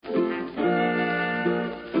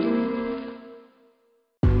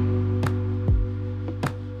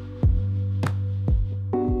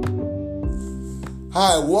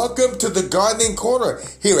Hi, welcome to the Gardening Corner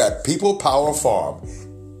here at People Power Farm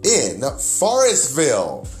in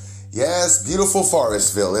Forestville. Yes, beautiful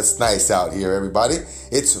Forestville. It's nice out here, everybody.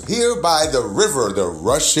 It's here by the river, the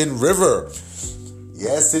Russian River.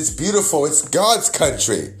 Yes, it's beautiful. It's God's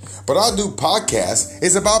country. But our new podcast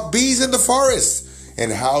is about bees in the forest and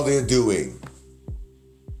how they're doing.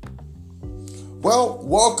 Well,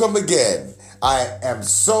 welcome again. I am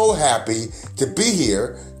so happy to be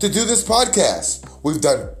here to do this podcast. We've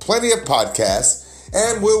done plenty of podcasts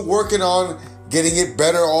and we're working on getting it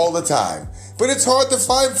better all the time. But it's hard to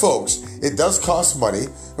find folks. It does cost money.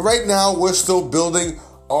 Right now, we're still building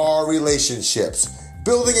our relationships,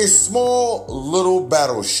 building a small little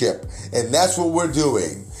battleship, and that's what we're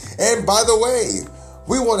doing. And by the way,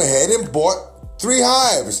 we went ahead and bought 3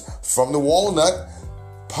 hives from the Walnut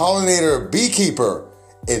Pollinator Beekeeper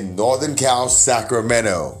in Northern Cal,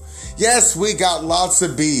 Sacramento. Yes, we got lots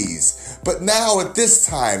of bees, but now at this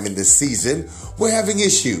time in the season, we're having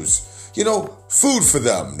issues. Food for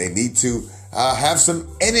them. They need to have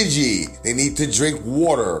some energy. They need to drink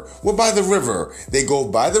water. We're by the river. They go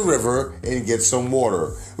by the river and get some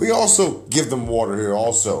water. We also give them water here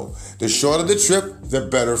also. The shorter the trip, the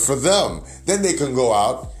better for them. Then they can go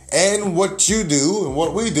out and what you do and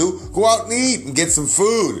what we do, go out and eat and get some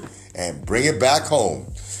food and bring it back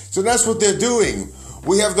home. So that's what they're doing.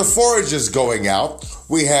 We have the foragers going out.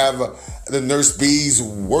 We have the nurse bees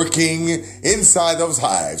working inside those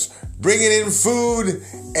hives, bringing in food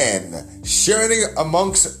and sharing it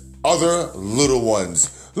amongst other little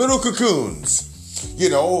ones, little cocoons.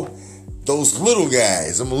 Those little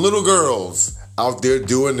guys, them little girls out there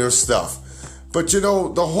doing their stuff. But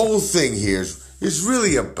the whole thing here is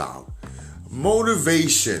really about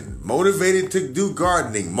motivation, motivated to do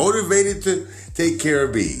gardening, motivated to take care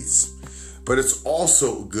of bees. But it's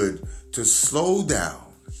also good to slow down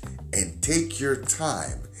and take your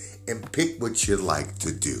time and pick what you like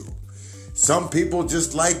to do. Some people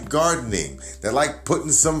just like gardening. They like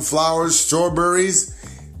putting some flowers, strawberries,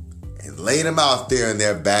 and laying them out there in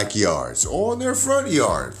their backyards or in their front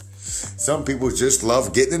yard. Some people just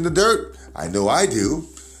love getting in the dirt. I know I do.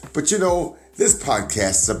 But this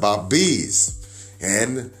podcast is about bees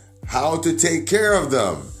and how to take care of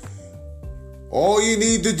them. All you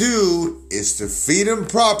need to do is to feed them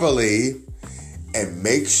properly and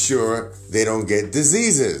make sure they don't get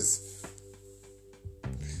diseases.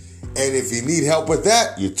 And if you need help with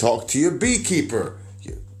that, you talk to your beekeeper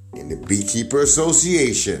in the Beekeeper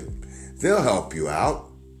Association. They'll help you out.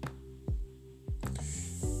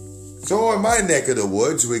 So in my neck of the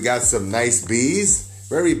woods, we got some nice bees.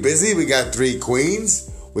 Very busy. We got 3 queens.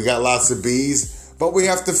 We got lots of bees, but we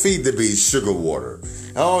have to feed the bees sugar water.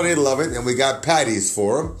 Oh, they love it. And we got patties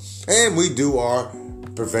for them. And we do our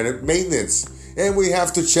preventive maintenance. And we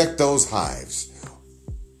have to check those hives.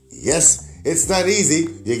 Yes, it's not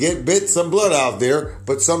easy. You get bit, some blood out there,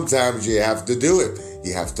 but sometimes you have to do it.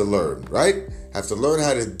 You have to learn, right? Have to learn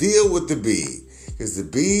how to deal with the bee, because the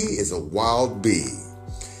bee is a wild bee.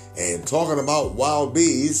 And talking about wild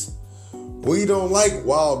bees, we don't like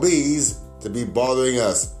wild bees to be bothering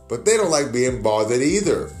us, but they don't like being bothered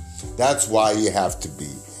either. That's why you have to be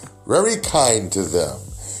very kind to them.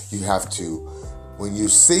 You have to, when you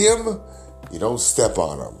see them, you don't step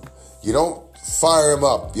on them. You don't fire them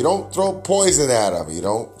up. You don't throw poison at them. You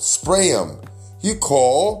don't spray them. You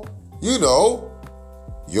call,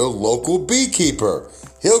 your local beekeeper.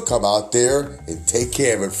 He'll come out there and take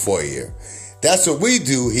care of it for you. That's what we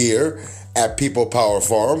do here at People Power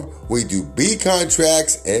Farm. We do bee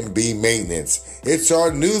contracts and bee maintenance. It's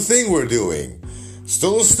our new thing we're doing.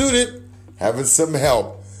 Still a student, having some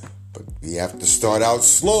help, but we have to start out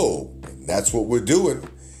slow. And that's what we're doing,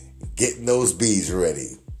 getting those bees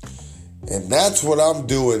ready. And that's what I'm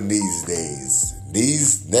doing these days,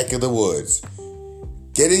 these neck of the woods,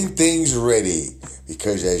 getting things ready.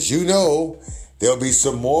 Because as you know, there'll be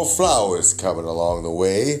some more flowers coming along the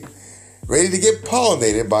way, ready to get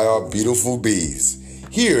pollinated by our beautiful bees.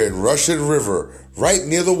 Here in Russian River, right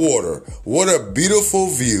near the water. What a beautiful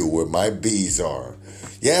view where my bees are.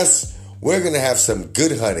 Yes, we're going to have some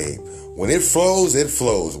good honey. When it flows, it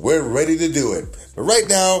flows. We're ready to do it. But right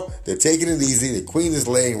now, they're taking it easy. The queen is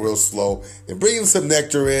laying real slow. They're bringing some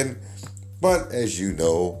nectar in. But as you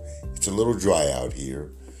know, it's a little dry out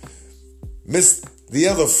here. The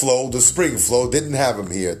other flow, the spring flow, didn't have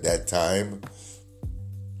them here at that time.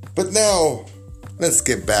 But now, let's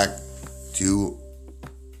get back to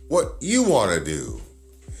what you want to do.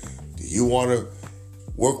 Do you want to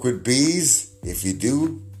work with bees? If you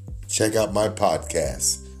do, check out my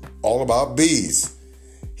podcast, all about bees,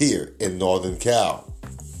 here in Northern Cal.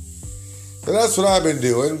 So that's what I've been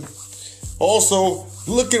doing. Also,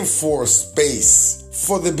 looking for space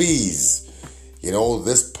for the bees. You know,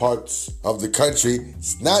 this part of the country,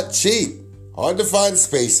 it's not cheap. Hard to find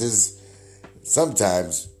spaces.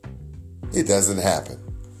 Sometimes it doesn't happen.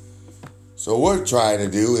 So what we're trying to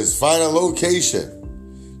do is find a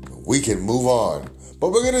location. We can move on. But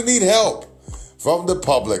we're going to need help from the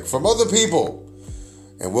public, from other people.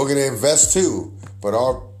 And we're going to invest too. But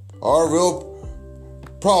our real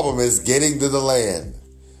problem is getting to the land.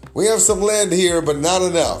 We have some land here, but not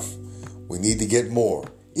enough. We need to get more.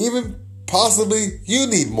 Even possibly you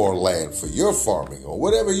need more land for your farming or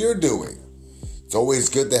whatever you're doing. It's always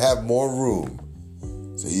good to have more room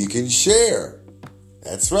so you can share.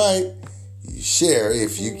 That's right. You share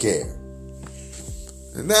if you care.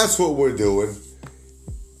 And that's what we're doing.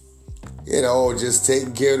 You know, just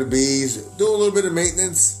taking care of the bees, doing a little bit of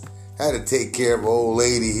maintenance. Had to take care of an old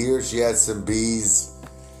lady here. She had some bees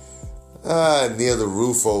near the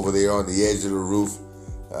roof over there, on the edge of the roof.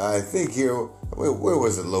 I think here, where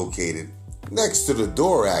was it located? Next to the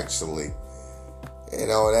door, actually. You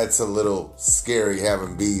know, that's a little scary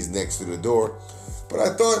having bees next to the door. But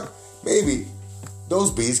I thought maybe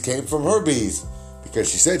those bees came from her bees, because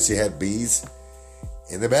she said she had bees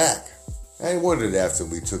in the back. I wondered after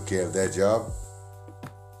we took care of that job,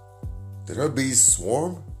 did her bees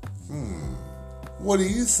swarm? What do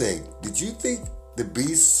you think? Did you think the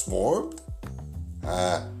bees swarmed?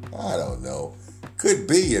 I don't know. Could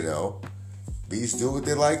be, you know. Bees do what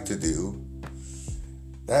they like to do.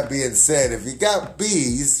 That being said, if you got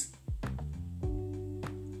bees,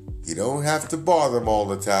 you don't have to bother them all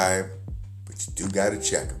the time, but you do got to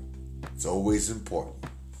check them. It's always important.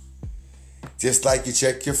 Just like you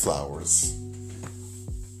check your flowers.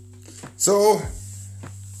 So,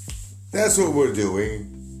 that's what we're doing.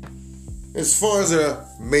 As far as the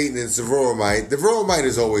maintenance of the varroamite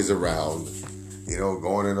is always around. You know,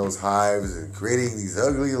 going in those hives and creating these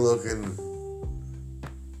ugly looking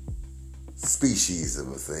species of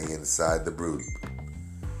a thing inside the brood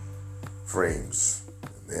frames.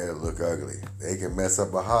 They look ugly. They can mess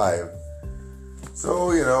up a hive.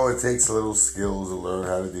 So, you know, it takes a little skill to learn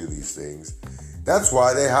how to do these things. That's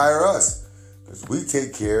why they hire us, because we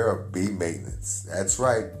take care of bee maintenance. That's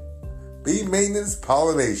right. Bee maintenance,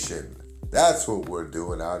 pollination. That's what we're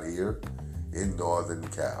doing out here in Northern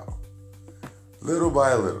Cal. Little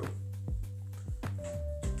by little.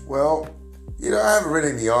 Well, you know, I haven't read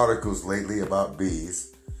any articles lately about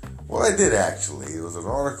bees. Well, I did actually. It was an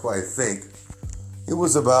article, I think. It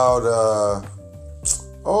was about,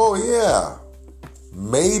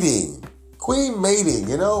 mating. Queen mating,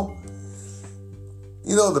 you know?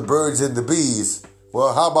 You know, the birds and the bees.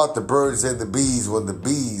 Well, how about the birds and the bees when the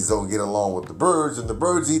bees don't get along with the birds and the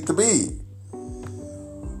birds eat the bee?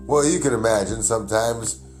 Well, you can imagine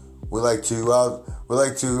sometimes we like to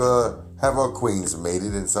have our queens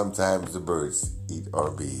mated, and sometimes the birds eat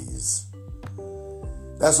our bees.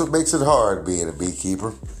 That's what makes it hard being a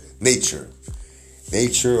beekeeper. Nature.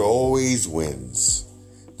 Nature always wins.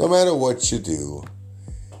 No matter what you do,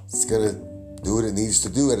 it's going to do what it needs to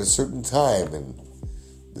do at a certain time in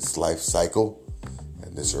this life cycle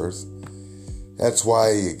and this earth. That's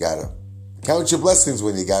why you got to count your blessings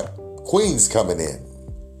when you got queens coming in.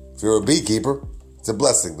 If you're a beekeeper, it's a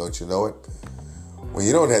blessing, don't you know it? When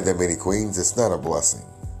you don't have that many queens, it's not a blessing.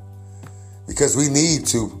 Because we need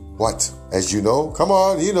to, what? As you know, come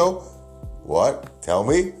on, you know. What? Tell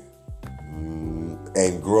me.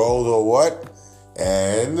 And grow the what?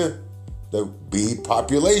 And the bee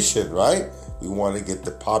population, right? We want to get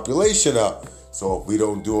the population up. So if we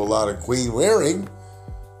don't do a lot of queen rearing,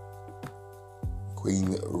 we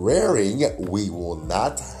will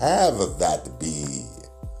not have that bee.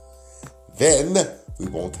 Then we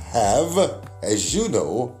won't have, as you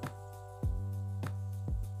know,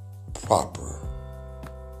 proper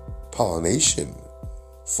pollination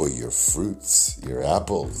for your fruits, your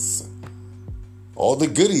apples, all the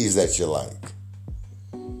goodies that you like.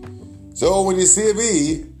 So when you see a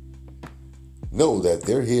bee, know that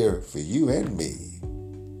they're here for you and me,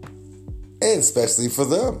 and especially for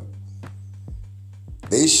them.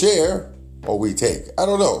 They share or we take. I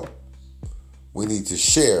don't know. We need to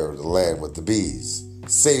share the land with the bees.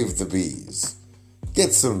 Save the bees.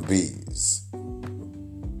 Get some bees.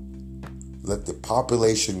 Let the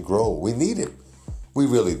population grow. We need it. We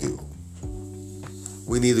really do.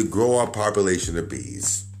 We need to grow our population of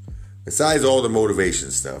bees. Besides all the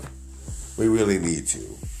motivation stuff, we really need to.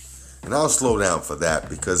 And I'll slow down for that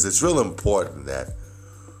because it's real important that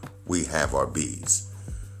we have our bees.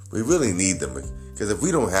 We really need them because if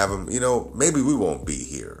we don't have them, you know, maybe we won't be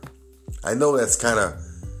here. I know that's kind of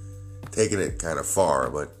taking it kind of far,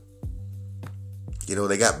 but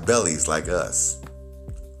They got bellies like us.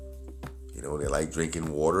 They like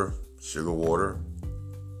drinking water, sugar water.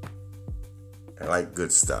 They like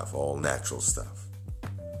good stuff, all natural stuff.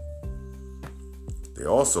 They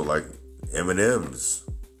also like M&Ms.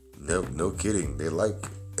 No kidding. They like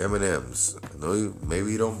M&Ms.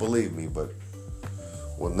 Maybe you don't believe me, but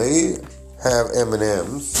when they have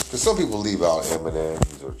M&Ms, because some people leave out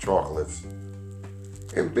M&Ms or chocolates,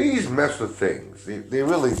 and bees mess with things. They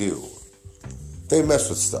really do. They mess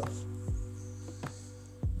with stuff.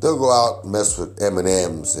 They'll go out and mess with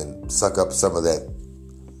M&Ms and suck up some of that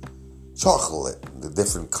chocolate, the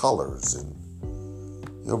different colors, and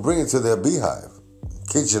bring it to their beehive.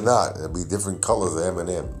 Kid you not, there'll be different colors of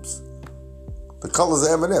M&Ms. The colors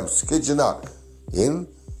of M&Ms, kid you not, in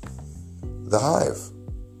the hive.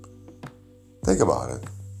 Think about it.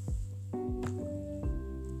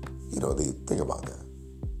 They think about that,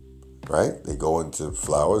 right? They go into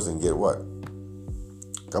flowers and get what?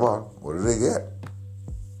 Come on, what do they get?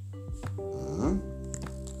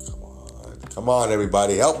 Come on,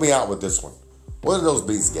 everybody, help me out with this one. What do those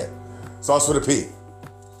bees get? Starts with a P.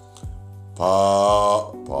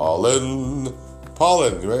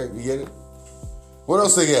 Pollen, right? You get it? What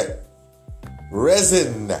else they get?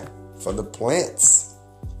 Resin from the plants.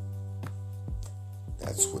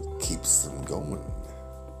 That's what keeps them going.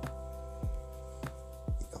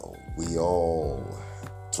 We all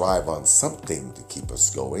thrive on something to keep us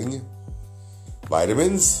going.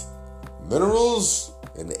 Vitamins, minerals,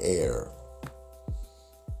 and air.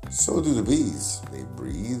 So do the bees. They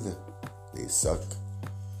breathe, they suck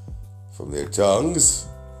from their tongues,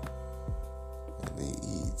 and they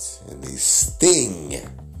eat, and they sting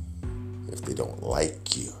if they don't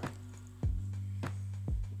like you.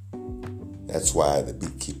 That's why the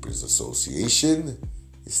Beekeepers Association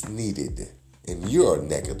is needed in your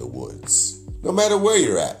neck of the woods, no matter where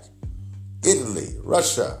you're at. Italy,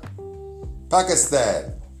 Russia,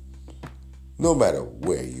 Pakistan, no matter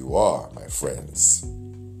where you are, my friends,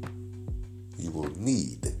 you will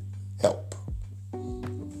need help.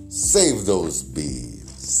 Save those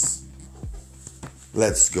bees.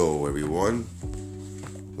 Let's go, everyone.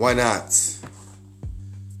 Why not?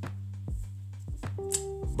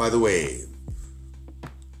 By the way,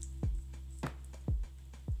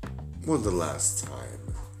 when's the last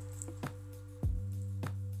time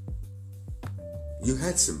you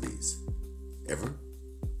had some bees? Ever?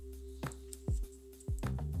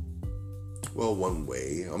 Well, one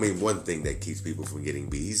thing that keeps people from getting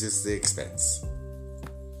bees is the expense.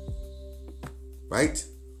 Right?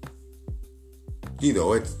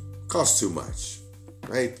 It costs too much.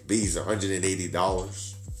 Right? Bees are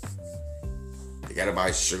 $180. You gotta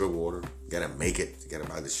buy sugar water. You gotta make it. You gotta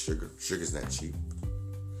buy the sugar. Sugar's not cheap.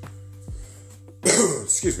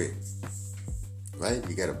 Excuse me. Right?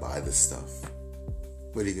 You gotta buy the stuff.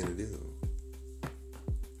 What are you gonna do?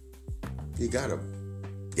 You gotta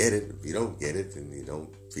get it. If you don't get it, then you don't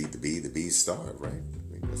feed the bee. The bees starve, right?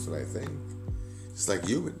 That's what I think. It's like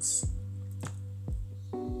humans.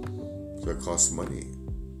 So it costs money.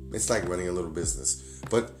 It's like running a little business.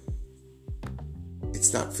 But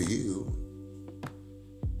it's not for you.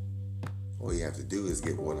 All you have to do is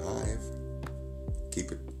get one hive.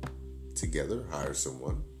 Keep it together. Hire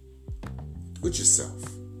someone. Do it yourself.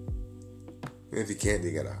 And if you can't,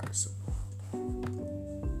 you gotta hire someone.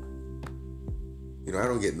 I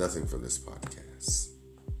don't get nothing from this podcast.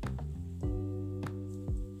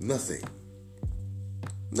 Nothing.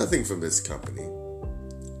 Nothing from this company.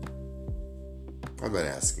 I'm not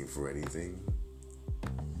asking for anything.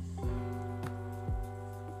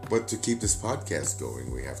 But to keep this podcast going,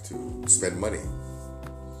 we have to spend money.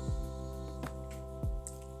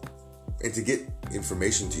 And to get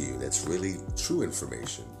information to you that's really true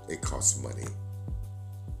information, it costs money.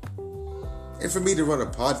 And for me to run a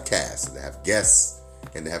podcast and to have guests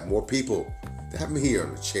and to have more people, to have them here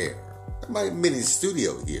on a chair. I have my mini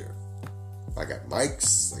studio here. I got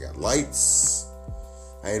mics, I got lights.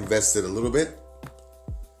 I invested a little bit.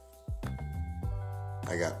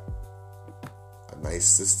 I got a nice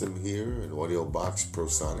system here, an Audio Box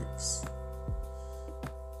ProSonics.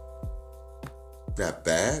 Not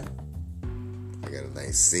bad. I got a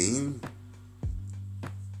nice scene.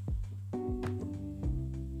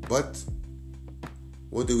 But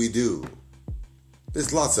what do?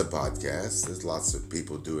 There's lots of podcasts. There's lots of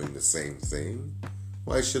people doing the same thing.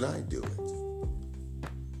 Why should I do it?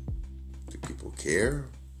 Do people care?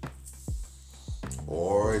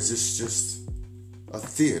 Or is this just a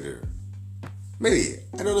theater? Maybe.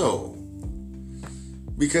 I don't know.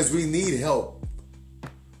 Because we need help.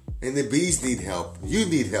 And the bees need help. You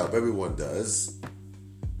need help. Everyone does.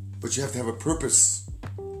 But you have to have a purpose.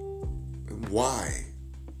 And why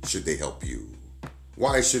should they help you?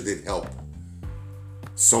 Why should they help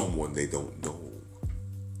someone they don't know?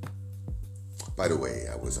 By the way,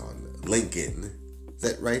 I was on LinkedIn. Is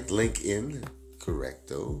that right? LinkedIn?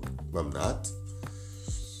 Correcto. I'm not.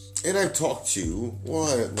 And I've talked to,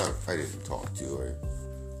 I didn't talk to her.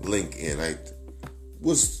 LinkedIn. I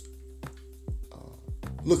was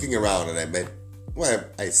looking around and I met,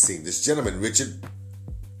 I seen this gentleman, Richard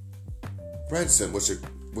Branson, which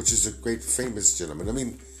is a great famous gentleman. I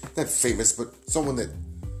mean, not famous, but someone that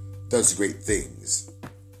does great things.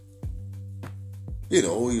 You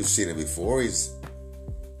know, you've seen him before. He's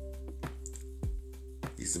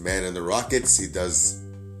the man in the Rockets. He does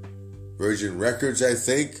Virgin Records, I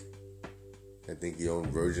think. I think he owned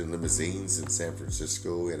Virgin Limousines in San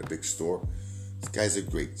Francisco. He had a big store. This guy's a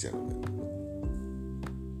great gentleman.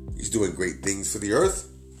 He's doing great things for the earth.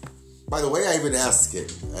 By the way, I even asked him.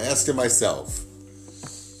 I asked him myself.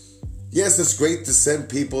 Yes, it's great to send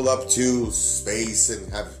people up to space and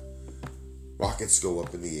have rockets go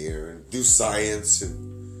up in the air and do science,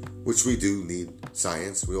 which we do need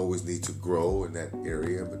science. We always need to grow in that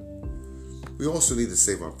area, but we also need to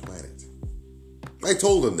save our planet. I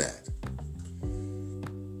told him that.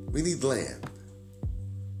 We need land.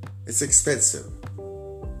 It's expensive.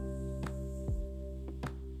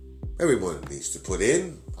 Everyone needs to put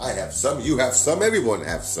in. I have some, you have some, everyone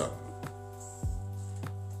has some.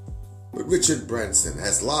 But Richard Branson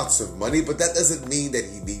has lots of money, but that doesn't mean that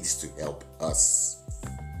he needs to help us.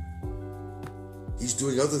 He's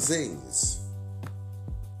doing other things.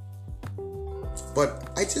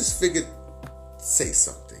 But I just figured, say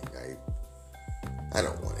something. I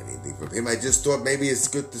don't want anything from him. I just thought maybe it's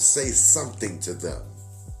good to say something to them.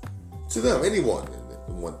 To them, anyone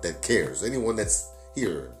that cares, anyone that's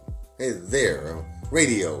here, there,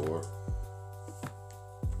 radio,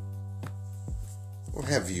 or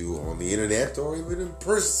have you on the internet, or even in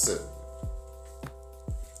person.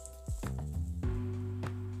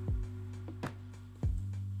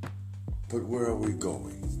 But where are we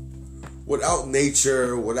going? Without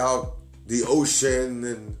nature, without the ocean,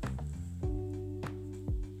 and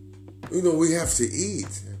we have to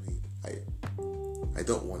eat. I mean, I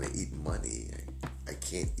don't want to eat money. I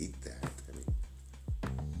can't eat that. I mean,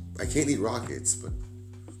 I can't eat rockets, but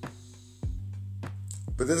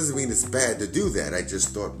that doesn't mean it's bad to do that. I just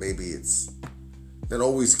thought maybe it's not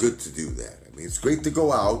always good to do that. I mean, it's great to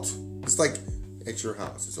go out. It's like at your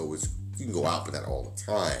house. It's always, you can go out, but not all the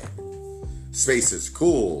time. Space is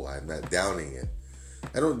cool. I'm not downing it.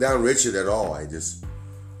 I don't down Richard at all. I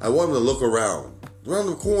want him to look around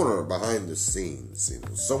the corner, behind the scenes.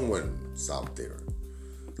 Someone's out there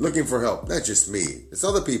looking for help. Not just me. It's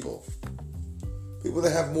other people. People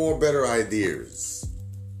that have more better ideas.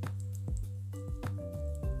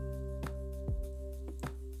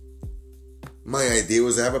 My idea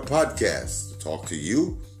was to have a podcast. To talk to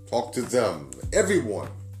you, talk to them, everyone.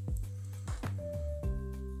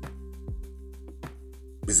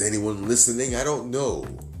 Is anyone listening? I don't know.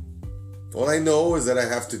 All I know is that I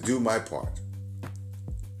have to do my part,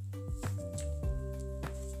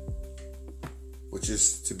 which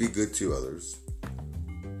is to be good to others,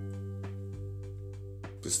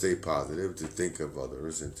 to stay positive, to think of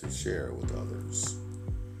others, and to share with others.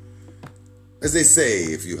 As they say,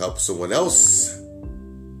 if you help someone else,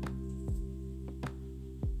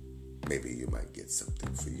 maybe you might get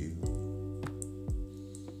something for you.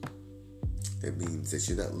 It means that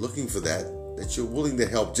you're not looking for that you're willing to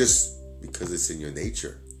help just because it's in your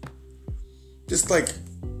nature. Just like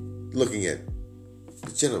looking at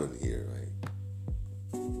the gentleman here, right?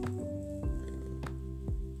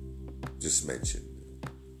 Just mentioned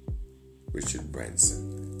Richard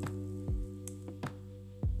Branson.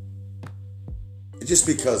 Just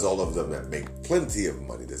because all of them that make plenty of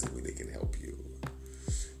money doesn't mean they can help you.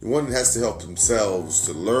 One has to help themselves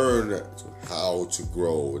to learn how to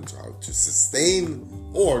grow and how to sustain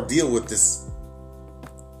or deal with this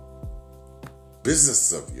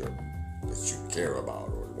business of yours that you care about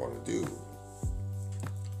or want to do.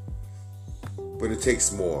 But it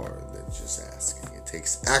takes more than just asking. It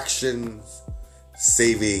takes actions,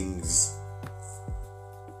 savings,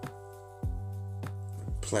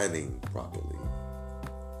 planning properly.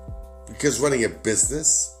 Because running a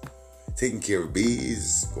business, taking care of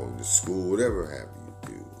bees, going to school, whatever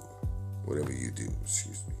you do,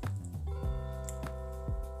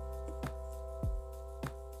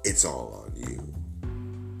 it's all on you.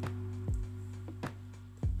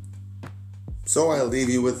 So I'll leave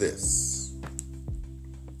you with this.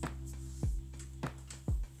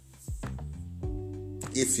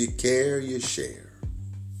 If you care, you share.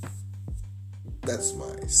 That's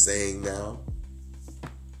my saying now.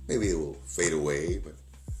 Maybe it will fade away, but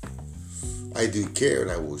I do care,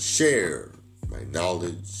 and I will share my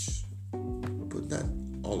knowledge, but not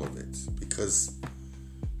all of it, because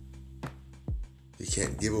you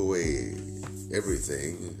can't give away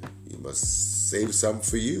everything. You must save some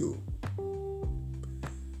for you.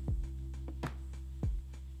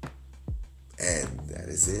 And that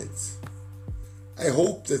is it. I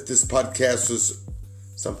hope that this podcast was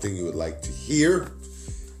something you would like to hear.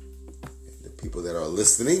 And the people that are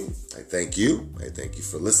listening, I thank you. I thank you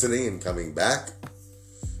for listening and coming back.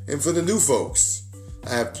 And for the new folks,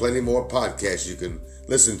 I have plenty more podcasts you can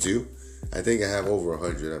listen to. I think I have over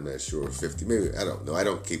 100. I'm not sure, 50. Maybe, I don't know. I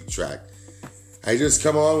don't keep track. I just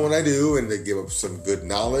come on when I do and they give up some good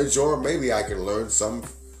knowledge, or maybe I can learn some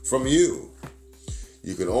from you.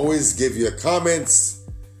 You can always give your comments,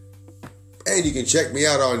 and you can check me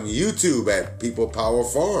out on YouTube at People Power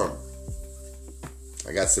Farm.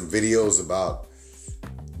 I got some videos about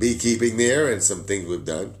beekeeping there and some things we've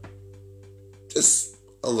done. Just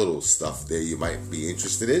a little stuff there you might be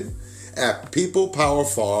interested in at People Power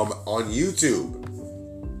Farm on YouTube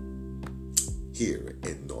here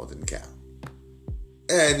in Northern Cal.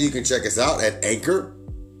 And you can check us out at Anchor,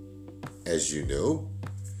 as you know.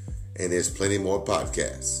 And there's plenty more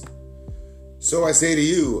podcasts. So I say to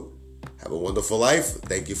you, have a wonderful life.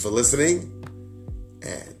 Thank you for listening.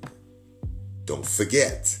 And don't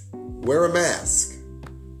forget, wear a mask.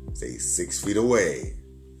 Stay 6 feet away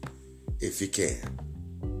if you can.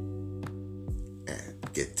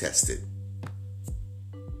 And get tested.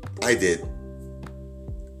 I did.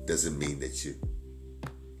 Doesn't mean that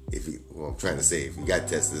I'm trying to say, if you got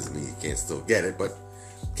tested, doesn't mean you can't still get it, but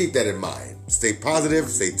keep that in mind. Stay positive,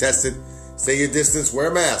 stay tested, stay your distance,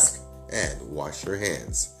 wear a mask, and wash your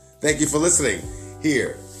hands. Thank you for listening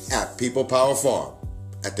here at People Power Farm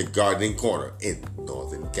at the Gardening Corner in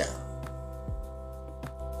Northern Cal.